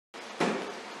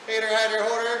Hey there, hi there,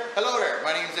 ho there. Hello there,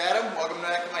 my name is Adam. Welcome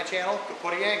back to my channel,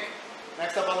 Kaputy Inc.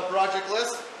 Next up on the project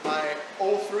list, my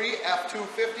 03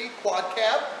 F250 Quad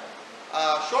cab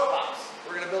short box.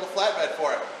 We're going to build a flatbed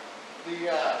for it.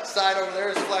 The side over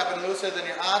there is flapping looser than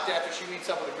your aunt after she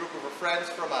meets up with a group of her friends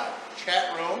from a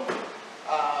chat room.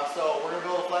 So we're going to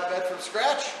build a flatbed from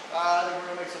scratch. Then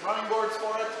we're going to make some running boards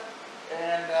for it.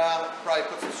 And probably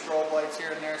put some strobe lights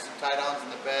here and there, some tie downs in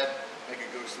the bed, make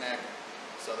a gooseneck,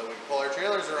 so that we can pull our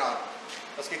trailers around.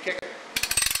 Let's get kicking.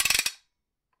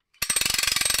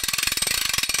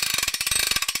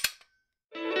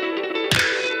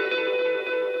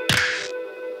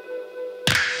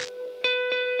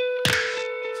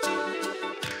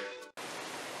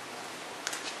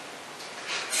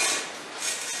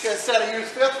 Get a set of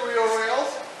used fifth wheel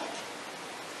rails.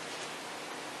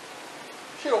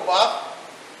 Shit'll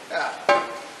buff. Yeah.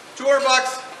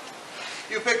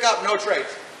 $200. You pick up, no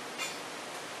trades.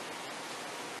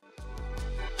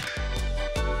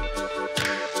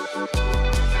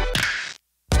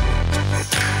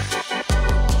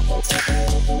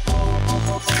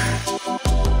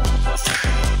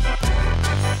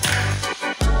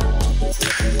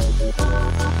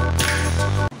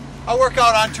 I work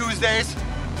out on Tuesdays.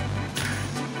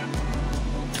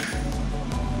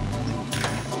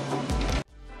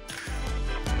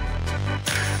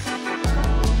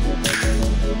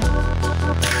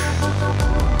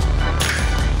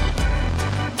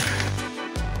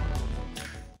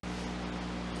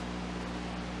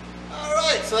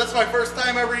 Alright, so that's my first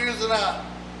time ever using a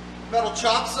metal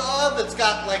chop saw that's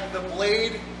got like the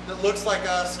blade that looks like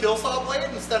a skill saw blade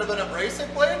instead of an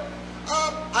abrasive blade.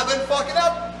 I've been fucking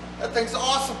up. That thing's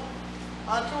awesome.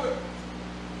 On to it.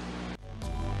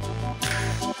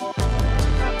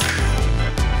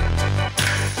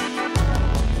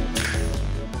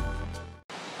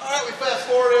 Alright, we fast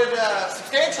forwarded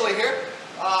substantially here.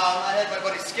 I had my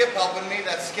buddy Skip helping me.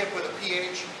 That's Skip with a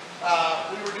PH.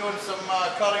 We were doing some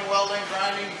cutting, welding,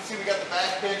 grinding. You can see we got the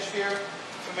back pinched here.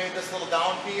 We made this little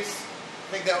down piece.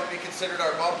 I think that would be considered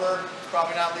our bumper. It's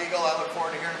probably not legal. I look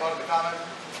forward to hearing about it in the comments.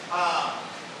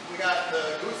 We got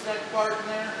the gooseneck part in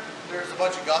there. There's a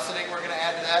bunch of gusseting we're going to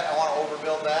add to that. I want to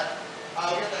overbuild that.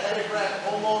 We got the headache rack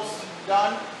almost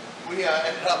done. We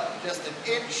ended up just an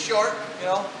inch short. You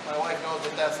know, my wife knows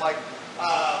what that's like.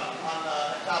 On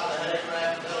the top of the headache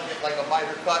rack, that'll get like a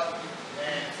miter cut.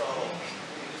 And so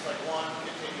just like one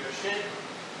continuous shape.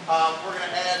 We're going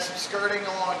to add some skirting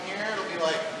along here. It'll be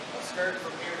like a skirt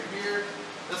from here to here.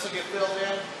 This will get filled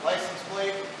in. License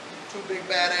plate. Two big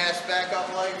badass backup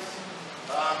lights.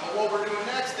 But what we're doing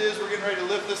next is we're getting ready to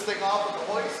lift this thing off with the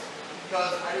hoist,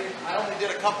 because I only did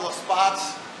a couple of spot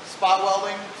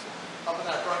welding up in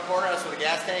that front corner. That's where the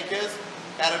gas tank is.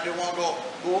 Adam didn't want to go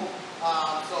boom.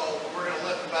 So we're going to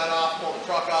lift the bed off, pull the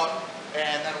truck out,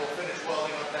 and then we'll finish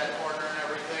welding up that corner and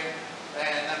everything.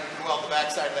 And then we can weld the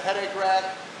back side of the headache rack,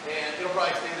 and it'll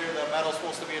probably stay there. The metal's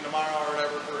supposed to be in tomorrow or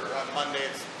whatever for Monday.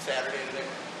 It's Saturday today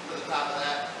to the top of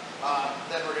that.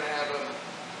 Then we're going to have them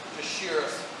just shear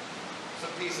us some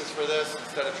pieces for this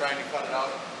instead of trying to cut it out.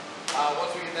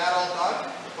 Once we get that all done,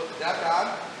 we'll put the deck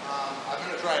on. I'm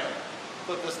going to try and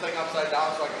flip this thing upside down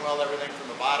so I can weld everything from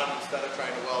the bottom instead of trying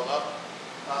to weld up.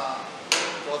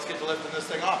 So let's get to lifting this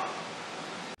thing off.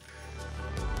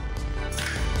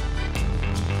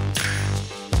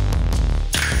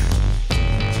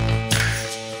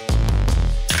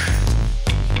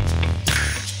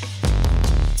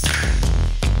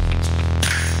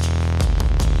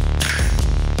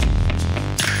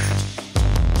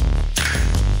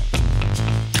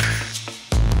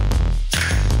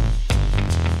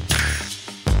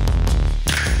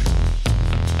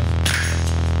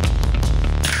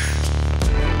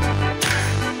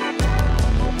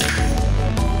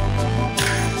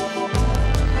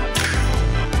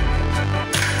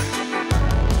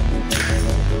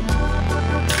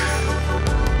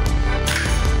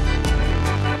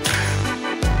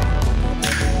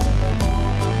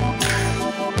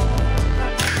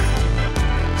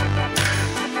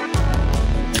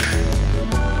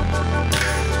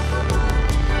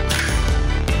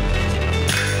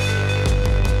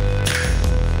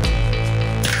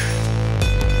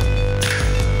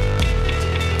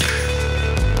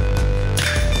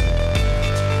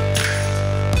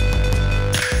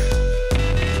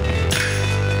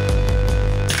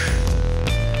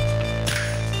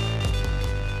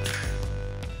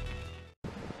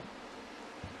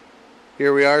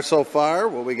 Here we are so far,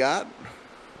 what we got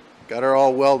her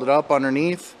all welded up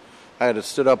underneath. I had it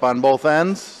stood up on both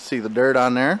ends, see the dirt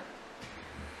on there.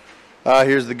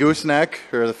 Here's the gooseneck,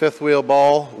 or the fifth wheel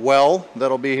ball well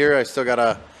that'll be here. I still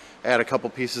gotta add a couple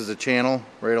pieces of channel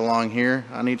right along here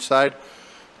on each side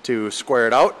to square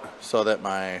it out so that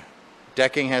my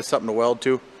decking has something to weld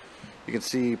to. You can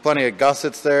see plenty of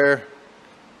gussets there.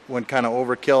 Went kind of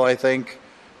overkill, I think.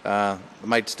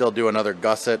 Might still do another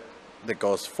gusset that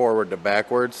goes forward to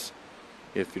backwards.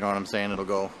 If you know what I'm saying, it'll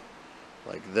go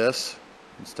like this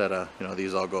instead of, you know,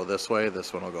 these all go this way.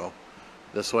 This one will go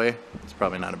this way. It's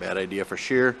probably not a bad idea for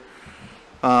shear.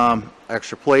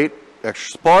 Extra plate,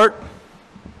 extra support.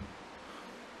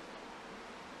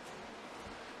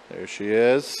 There she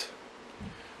is.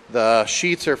 The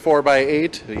sheets are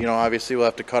 4x8. You know, obviously we'll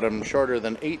have to cut them shorter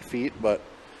than 8 feet, but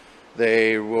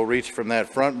they will reach from that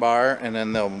front bar, and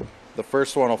then the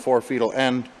first one, 4 feet, will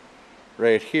end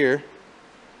right here.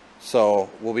 So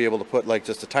we'll be able to put like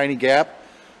just a tiny gap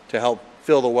to help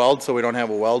fill the weld so we don't have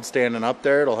a weld standing up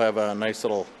there. It'll have a nice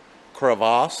little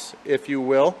crevasse, if you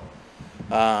will.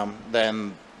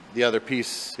 Then the other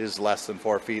piece is less than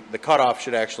 4 feet. The cutoff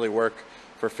should actually work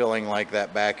for filling like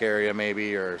that back area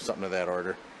maybe, or something of that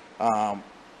order.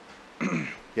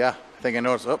 Yeah, I think I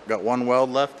noticed, oh, got one weld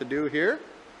left to do here.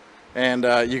 And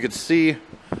you can see,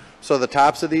 so the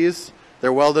tops of these,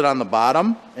 they're welded on the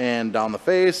bottom and down the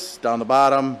face, down the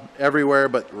bottom, everywhere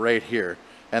but right here.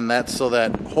 And that's so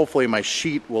that hopefully my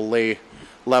sheet will lay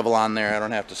level on there. I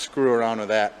don't have to screw around with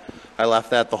that. I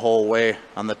left that the whole way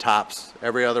on the tops.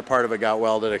 Every other part of it got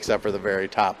welded except for the very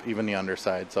top, even the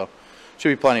underside. So should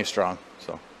be plenty strong.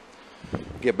 So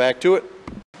get back to it.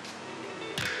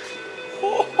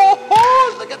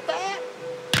 Oh, look at that.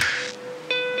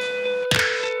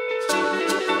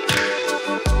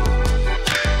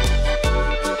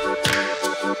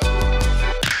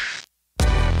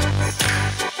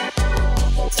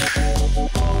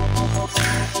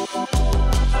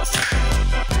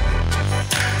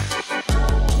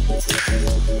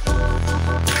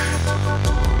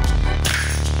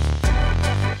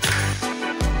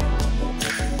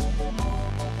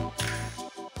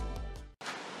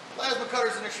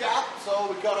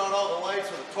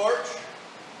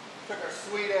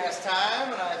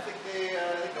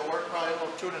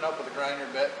 Tuning up with a grinder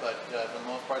bit, but for the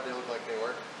most part they look like they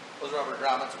work. Those rubber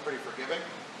grommets are pretty forgiving.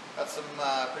 Got some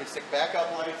pretty sick backup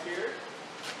lights here.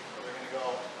 So they're going to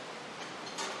go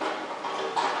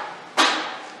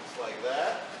just like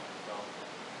that. So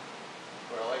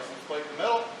put our license plate in the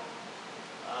middle.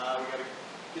 We got to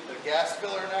get the gas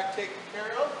filler neck taken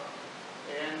care of,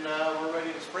 and we're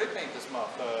ready to spray paint this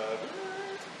motherfucker.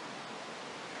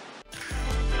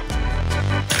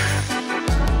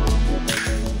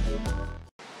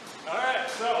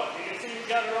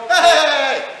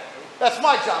 That's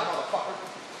my job, motherfucker.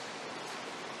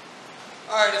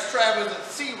 Alright, as Travis at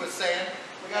C was saying,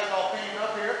 we got it all painted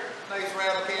up here. Nice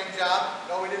rattle can job.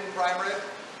 No, we didn't primer it.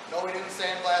 No, we didn't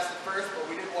sandblast it first, but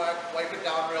we did wipe it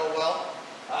down real well.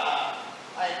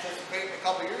 I anticipate in a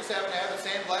couple years having to have it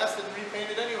sandblasted and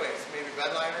repainted anyways. Maybe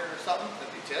bed liner or something.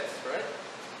 That'd be tits, right?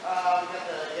 We got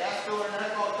the gas filler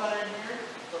neck all cut in here.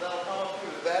 So that'll come up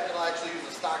through the bed. It'll actually use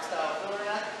a stock style filler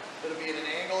neck. It'll be at an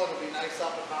angle. It'll be nice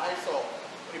up and high. So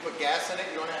when you put gas in it,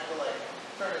 you don't have to like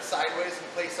turn it sideways and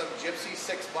pay some gypsy $6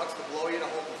 to blow you to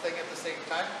hold the thing at the same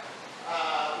time.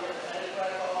 We got the headed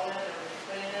right all in, everything's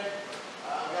painted.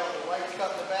 We got the lights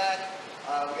cut in the back.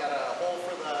 We got a hole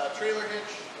for the trailer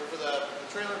hitch, or for the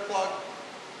trailer plug.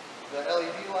 The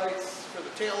LED lights for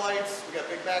the tail lights. We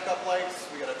got big backup lights.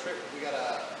 We got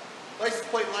a license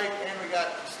plate light, and we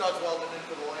got studs welded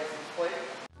into the license plate.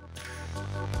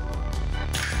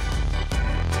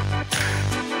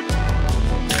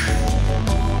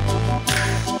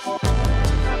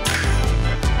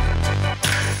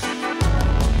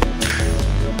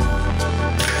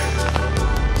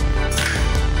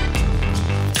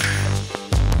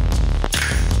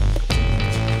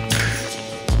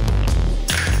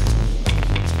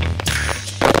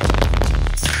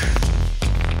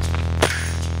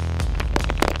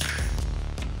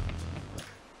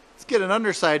 Get an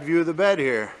underside view of the bed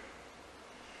here.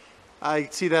 I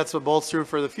see that's what bolts through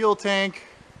for the fuel tank.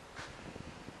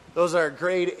 Those are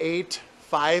grade 8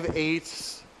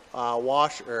 5/8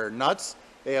 wash or nuts.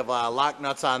 They have lock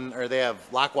nuts on, or they have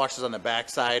lock washers on the back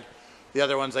side. The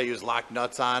other ones I use lock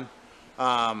nuts on.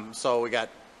 So we got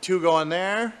 2 going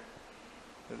there.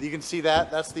 You can see that.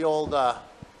 That's the old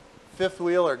 5th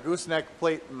wheel or gooseneck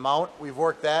plate mount. We've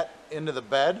worked that into the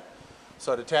bed.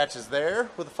 So it attaches there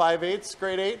with a 5/8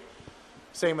 grade 8.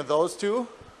 Same with those 2,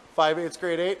 5/8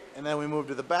 grade 8, and then we move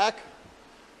to the back.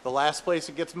 The last place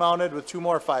it gets mounted with 2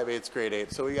 more 5/8 grade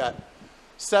 8. So we got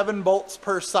 7 bolts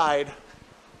per side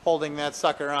holding that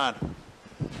sucker on.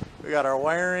 We got our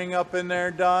wiring up in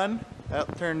there done.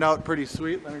 That turned out pretty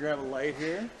sweet. Let me grab a light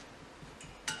here.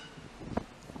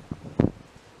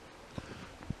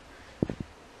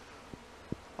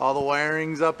 All the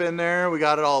wiring's up in there. We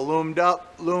got it all loomed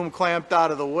up, loom clamped out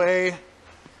of the way.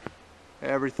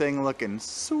 Everything looking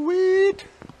sweet.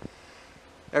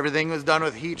 Everything was done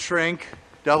with heat shrink,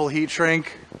 double heat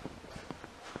shrink. There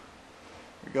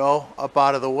we go, up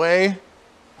out of the way.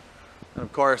 And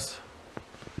of course,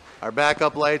 our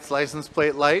backup lights, license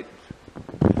plate light.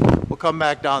 We'll come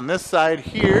back down this side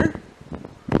here.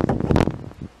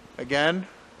 Again,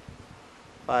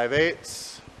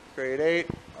 5/8, grade 8,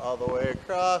 all the way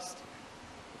across.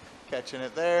 Catching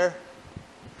it there.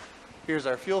 Here's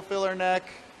our fuel filler neck.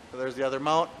 So there's the other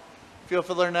mount. Fuel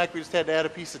filler neck, we just had to add a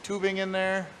piece of tubing in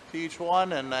there to each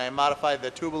one, and I modified the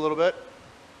tube a little bit.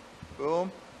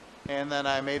 Boom. And then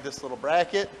I made this little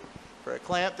bracket for a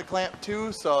clamp to clamp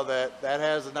to, so that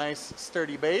has a nice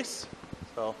sturdy base.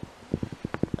 So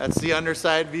that's the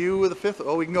underside view with the fifth.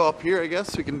 Oh, we can go up here, I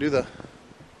guess. We can do the...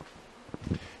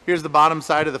 Here's the bottom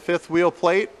side of the fifth wheel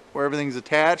plate where everything's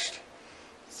attached.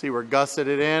 See, we're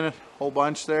gusseted it in a whole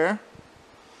bunch there.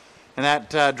 And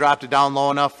that dropped it down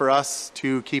low enough for us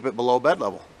to keep it below bed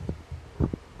level.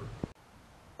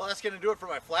 Well, that's going to do it for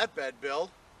my flatbed build.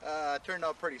 Turned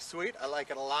out pretty sweet. I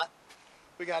like it a lot.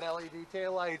 We got LED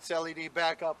tail lights, LED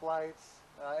backup lights.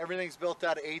 Everything's built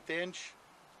out of 1/8 inch.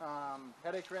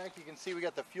 Headache rack, you can see we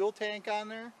got the fuel tank on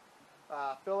there.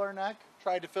 Filler neck,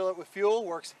 tried to fill it with fuel,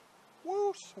 works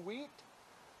woo sweet.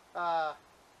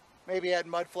 Maybe add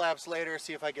mud flaps later,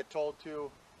 see if I get told to.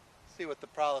 See what the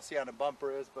policy on a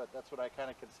bumper is, but that's what I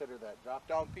kind of consider that drop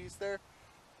down piece there.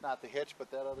 Not the hitch, but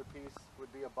that other piece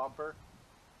would be a bumper,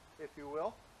 if you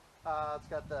will. It's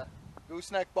got the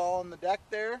gooseneck ball on the deck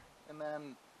there, and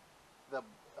then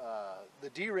the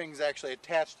D-ring's actually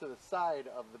attached to the side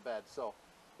of the bed. So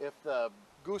if the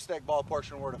gooseneck ball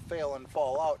portion were to fail and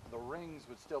fall out, the rings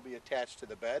would still be attached to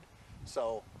the bed.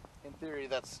 So in theory,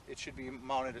 it should be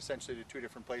mounted essentially to 2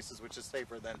 different places, which is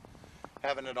safer than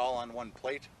having it all on one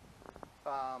plate.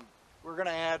 We're going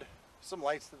to add some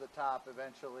lights to the top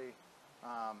eventually,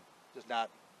 just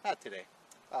not today.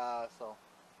 So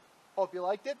hope you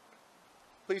liked it.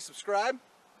 Please subscribe.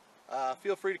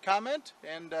 Feel free to comment,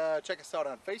 and check us out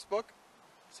on Facebook.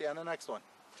 See you on the next one.